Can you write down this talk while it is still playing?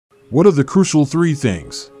What are the crucial 3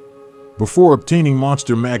 things before obtaining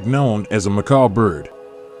monster mac known as a macaw bird?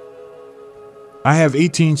 I have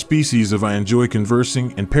 18 species of I enjoy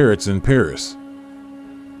conversing and parrots in Paris.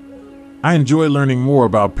 I enjoy learning more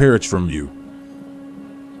about parrots from you.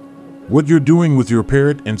 What you're doing with your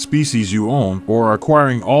parrot and species you own or are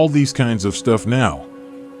acquiring all these kinds of stuff now.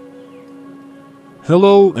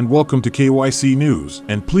 Hello and welcome to KYC News,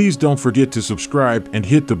 and please don't forget to subscribe and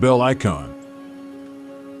hit the bell icon.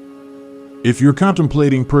 If you're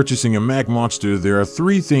contemplating purchasing a mac monster, there are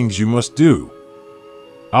 3 things you must do.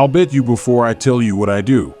 I'll bet you before I tell you what I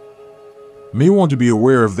do. May want to be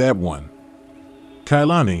aware of that one.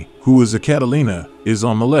 Kailani, who is a Catalina, is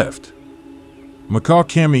on the left. Macaw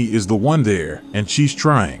Cami is the one there, and she's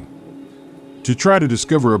trying to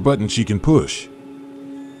discover a button she can push.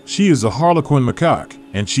 She is a harlequin macaque,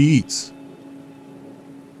 and she eats.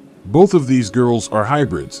 Both of these girls are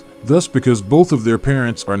hybrids, thus because both of their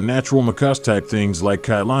parents are natural macaws-type things like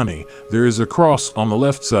Kailani, there is a cross on the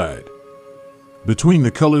left side between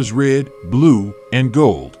the colors red, blue, and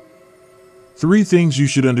gold. 3 things you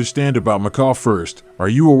should understand about macaw first. Are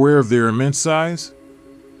you aware of their immense size?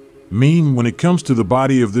 When it comes to the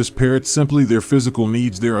body of this parrot, simply their physical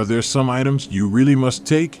needs, there are some items you really must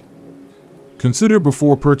take. Consider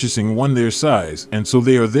before purchasing one their size, and so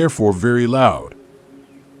they are therefore very loud.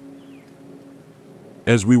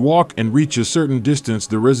 As we walk and reach a certain distance,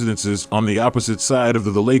 the residences on the opposite side of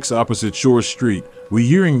the lake's opposite shore street, we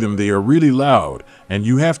hearing them, they are really loud, and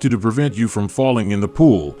you have to prevent you from falling in the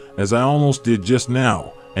pool, as I almost did just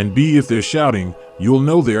now, and B, if they're shouting, you'll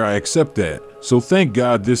know there, I accept that, so thank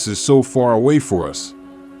God this is so far away for us.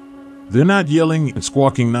 They're not yelling and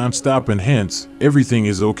squawking non-stop, and hence, everything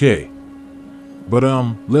is okay. But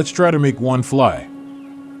let's try to make one fly.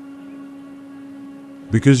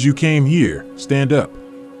 Because you came here, stand up.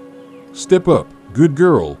 Step up, good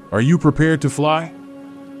girl, are you prepared to fly?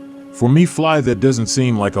 For me, fly, that doesn't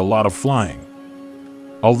seem like a lot of flying.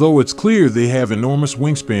 Although it's clear they have enormous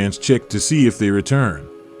wingspans, check to see if they return.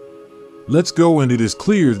 Let's go, and it is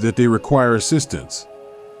clear that they require assistance.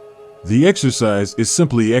 The exercise is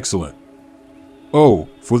simply excellent. Oh,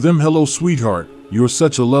 for them, hello sweetheart, you're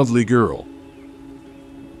such a lovely girl.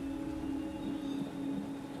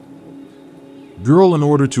 Girl, in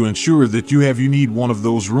order to ensure that you need one of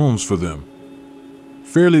those rooms for them.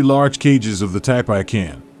 Fairly large cages of the type I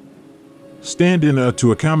can stand in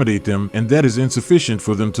to accommodate them, and that is insufficient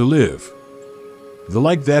for them to live.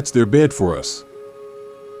 That's their bed for us.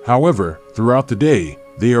 However, throughout the day,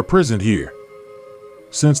 they are present here,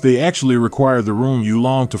 since they actually require the room you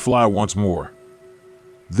long to fly once more.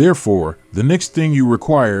 Therefore, the next thing you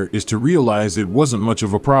require is to realize it wasn't much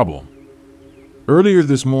of a problem. Earlier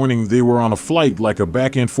this morning they were on a flight, like a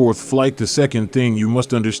back and forth flight. The second thing you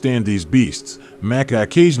must understand, these beasts, Macaw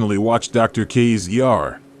occasionally watch Dr. K's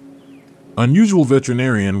ER. Unusual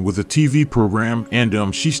veterinarian with a TV program,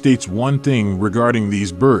 and she states one thing regarding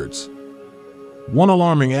these birds. One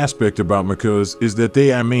alarming aspect about macaws is that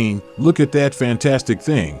they, look at that fantastic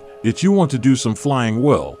thing, if you want to do some flying,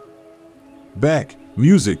 well, back,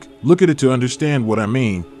 music, look at it to understand what I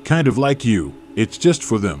mean, kind of like you, it's just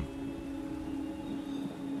for them.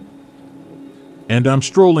 And I'm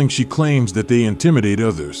strolling, she claims that they intimidate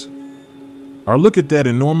others. Or look at that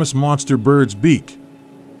enormous monster bird's beak.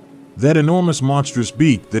 That enormous monstrous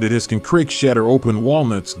beak that it has can crack, shatter open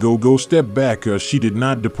walnuts. Go step back, she did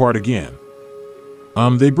not depart again.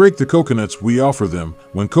 They break the coconuts we offer them.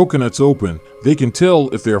 When coconuts open, they can tell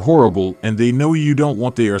if they're horrible, and they know you don't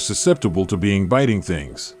want, they are susceptible to being biting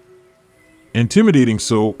things. Intimidating,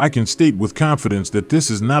 so I can state with confidence that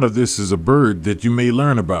this is a bird that you may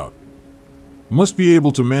learn about. Must be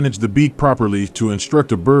able to manage the beak properly to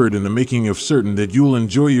instruct a bird in the making of certain that you'll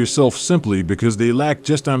enjoy yourself, simply because they lack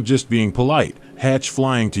I'm just being polite, hatch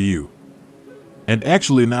flying to you. And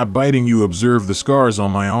actually not biting you. Observe the scars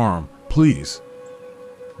on my arm, please.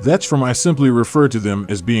 That's from I simply refer to them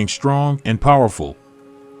as being strong and powerful.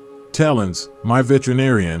 Talons, my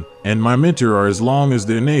veterinarian, and my mentor are as long as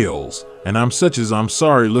their nails, and I'm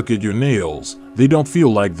sorry, look at your nails, they don't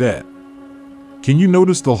feel like that. Can you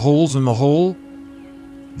notice the holes in the hole?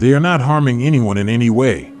 They are not harming anyone in any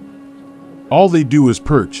way. All they do is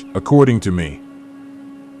perch, according to me.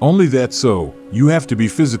 Only that, so you have to be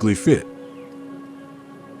physically fit.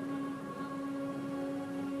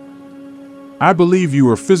 I believe you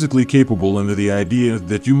are physically capable, and the idea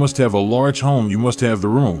that you must have a large home, you must have the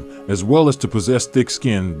room, as well as to possess thick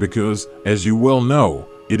skin, because, as you well know,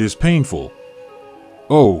 it is painful.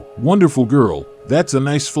 Oh, wonderful girl, that's a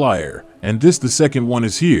nice flyer. And the second one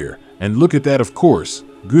is here, and look at that, of course.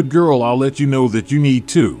 Good girl, I'll let you know that you need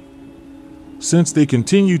to Since they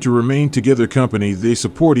continue to remain together company, they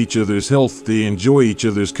support each other's health, they enjoy each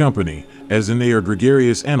other's company, as in they are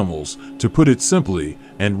gregarious animals, to put it simply,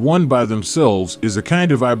 and one by themselves is a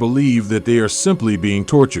kind of I believe that they are simply being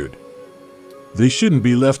tortured. They shouldn't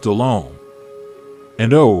be left alone.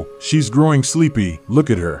 And oh, she's growing sleepy,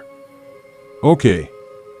 look at her. Okay.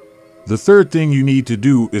 The third thing you need to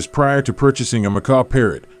do is prior to purchasing a macaw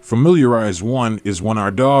parrot, familiarize one is when our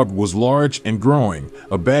dog was large and growing,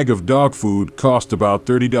 a bag of dog food cost about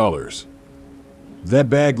 $30. That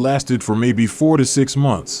bag lasted for maybe 4 to 6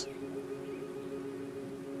 months.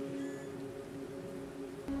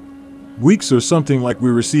 Weeks or something like we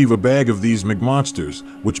receive a bag of these McMonsters,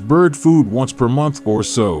 which bird food once per month or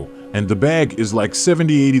so, and the bag is like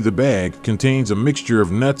 70-80. The bag contains a mixture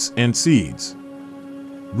of nuts and seeds.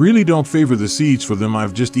 Really don't favor the seeds for them,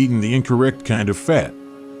 I've just eaten the incorrect kind of fat.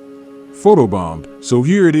 Photobombed, so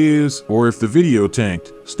here it is, or if the video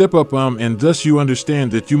tanked, step up and thus you understand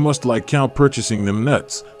that you must like count purchasing them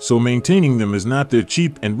nuts, so maintaining them is not that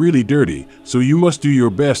cheap and really dirty, so you must do your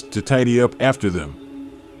best to tidy up after them.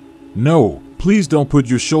 No, please don't put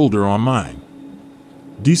your shoulder on mine.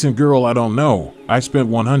 Decent girl, I don't know, I spent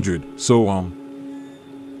 100, so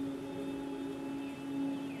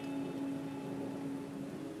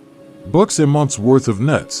bucks a month's worth of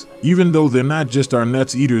nuts, even though they're not just our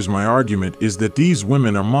nuts eaters. My argument is that these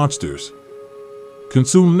women are monsters.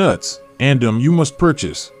 Consume nuts, and you must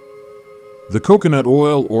purchase the coconut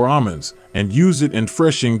oil or almonds, and use it and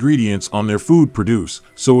fresh ingredients on their food produce,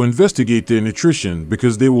 so investigate their nutrition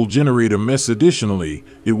because they will generate a mess. Additionally,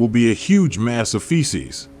 it will be a huge mass of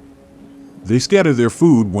feces. They scatter their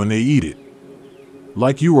food when they eat it.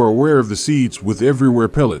 Like you are aware of the seeds with everywhere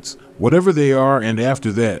pellets, whatever they are, and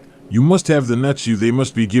after that, you must have the nuts. They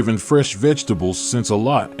must be given fresh vegetables since a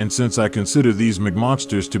lot, and since I consider these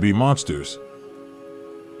McMonsters to be monsters.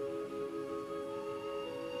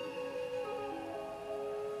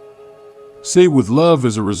 Say with love.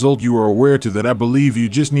 As a result, you are aware to that. I believe you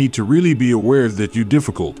just need to really be aware that you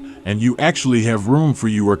difficult, and you actually have room for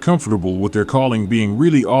you are comfortable with their calling being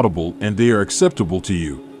really audible and they are acceptable to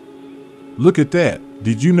you. Look at that,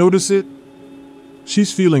 did you notice it?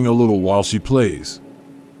 She's feeling a little while she plays.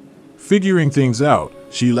 Figuring things out,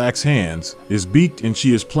 she lacks hands, is beaked, and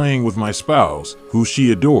she is playing with my spouse, who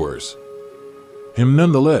she adores. Him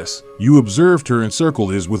nonetheless, you observed her encircle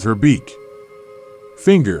his with her beak.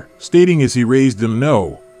 Finger, stating as he raised them,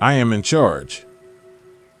 "No, I am in charge."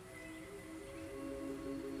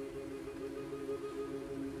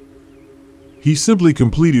 He simply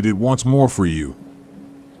completed it once more for you.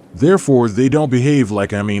 Therefore, they don't behave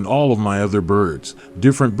like all of my other birds.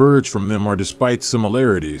 Different birds from them are, despite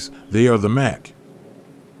similarities, they are the Mac.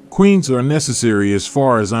 Queens are necessary as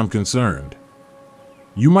far as I'm concerned.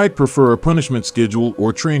 You might prefer a punishment schedule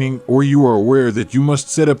or training, or you are aware that you must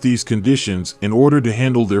set up these conditions in order to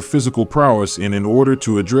handle their physical prowess and in order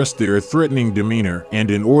to address their threatening demeanor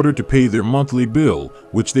and in order to pay their monthly bill,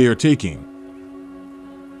 which they are taking.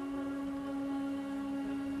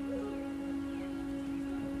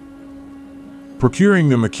 Procuring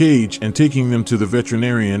them a cage and taking them to the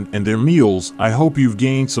veterinarian and their meals. I hope you've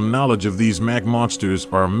gained some knowledge of these Mac monsters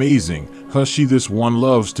are amazing. Hushy, this one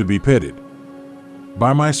loves to be petted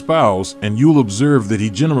by my spouse, and you'll observe that he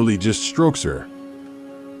generally just strokes her.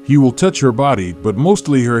 He will touch her body, but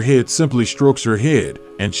mostly her head, simply strokes her head,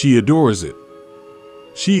 and she adores it.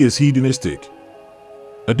 She is hedonistic.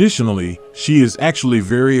 Additionally, she is actually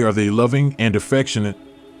are they loving and affectionate?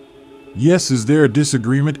 Yes, is there a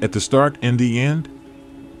disagreement at the start and the end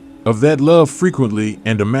of that love frequently,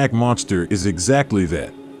 and a Mac monster is exactly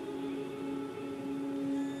that.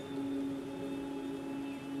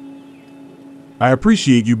 I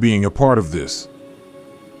appreciate you being a part of this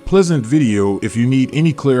pleasant video. If you need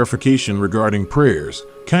any clarification regarding prayers,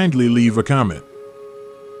 kindly leave a comment.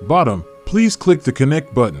 Bottom, please click the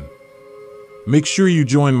connect button. Make sure you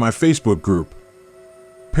join my Facebook group.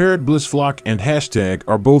 Parrot Bliss Flock and hashtag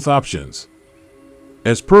are both options.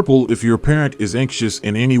 As purple, if your parent is anxious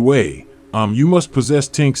in any way, you must possess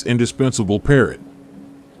Tink's indispensable parrot.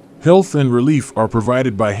 Health and relief are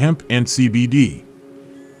provided by hemp and CBD.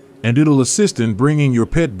 And it'll assist in bringing your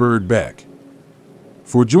pet bird back.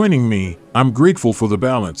 For joining me, I'm grateful for the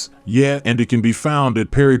balance, and it can be found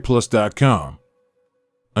at perryplus.com.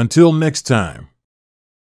 Until next time.